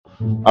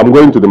I'm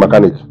going to the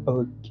mechanic.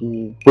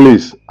 Okay.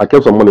 Please, I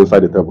kept some money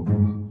inside the table.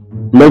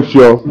 Make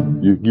sure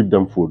you give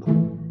them food.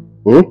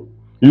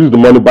 Use the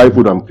money, buy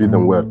food and feed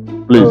them well.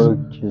 Please.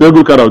 Okay. Take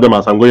good care of them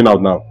as I'm going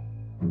out now.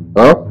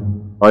 Huh?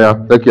 Oh yeah,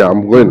 take care.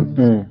 I'm going.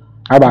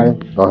 Bye-bye.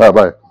 Bye.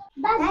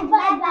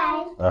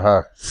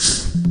 Bye-bye.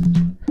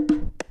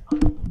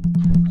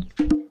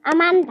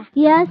 Amanda.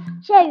 Yes.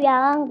 Sure you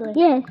are hungry?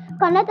 Yes.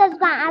 Come, let us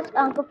go and ask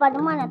Uncle for the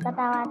money that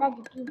our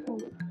daddy give him.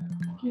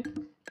 Okay.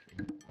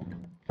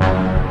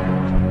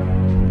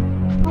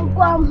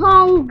 Uncle, I'm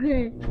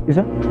hungry. Is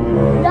that?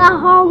 They're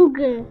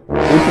hungry.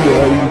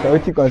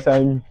 What you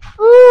concern me?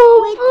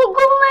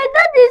 Uncle, my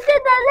daddy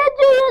said that let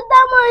you use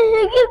that money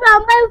he give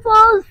and buy for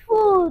us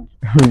food.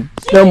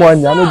 Get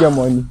money, I don't get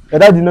money. Your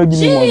daddy no give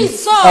me money.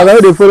 I know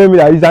they follow me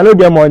like this, I don't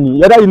get money.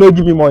 Your daddy no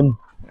give me money.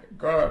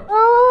 God.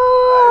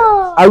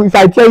 If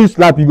I tell you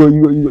slap, you go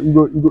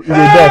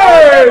deaf.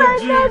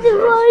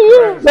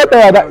 Don't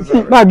tell your daddy.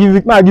 See, ma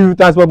give you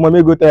transport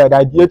money. Go tell your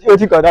daddy. You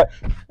think of that?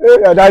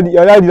 Your daddy.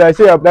 I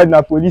say your daddy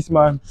na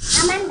policeman.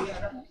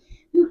 Amanda,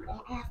 look,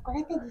 I have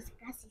collected his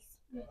glasses.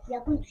 We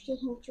are going to show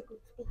him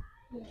chocolate today.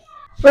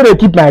 Where they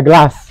keep my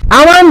glass?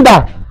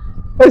 Amanda.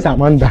 Where's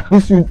Amanda?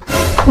 This you.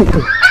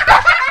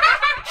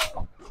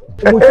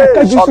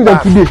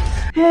 Today.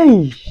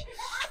 Hey.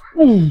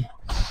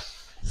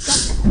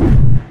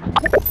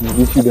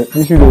 You should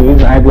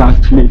use my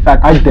eyeglass play. If I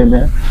catch them,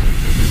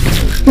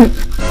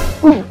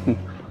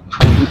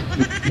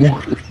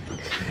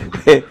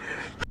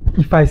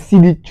 if I see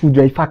the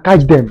children, if I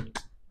catch them,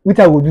 which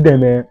I will do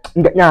them,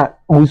 yeah,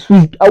 I will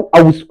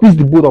squeeze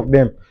the both of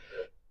them.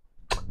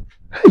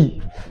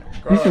 Hey,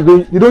 this is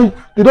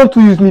they don't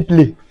too use me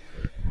play.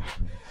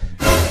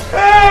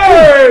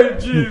 Hey,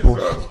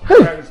 Jesus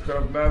Christ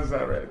of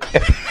Nazareth.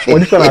 Oh,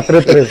 this one are 3.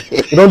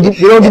 They don't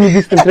do me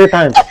this thing 3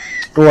 times.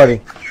 Don't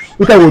worry.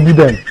 Which I will do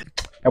them.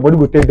 Your body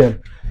will take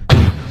them.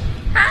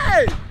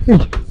 Hey!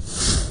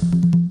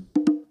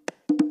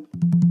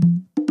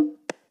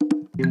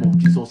 Name of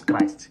Jesus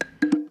Christ.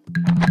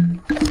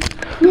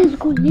 Let's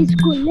go.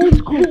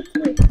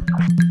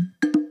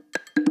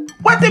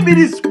 What be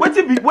this?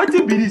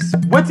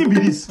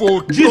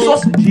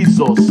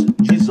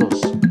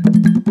 Jesus.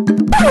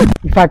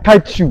 If I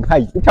catch you,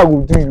 hi, which I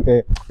will do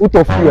you, out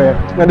of you,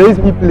 now there is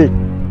me play.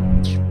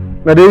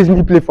 Now there is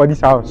me play for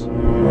this house.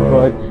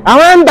 But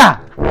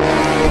Amanda!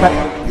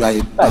 You are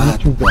a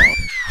bad boy.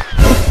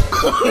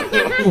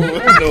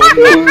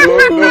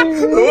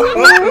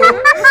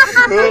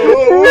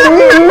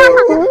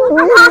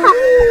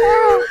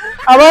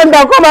 Amanda,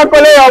 come and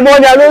collect your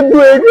money, I don't do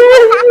it.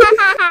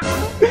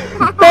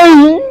 Hey!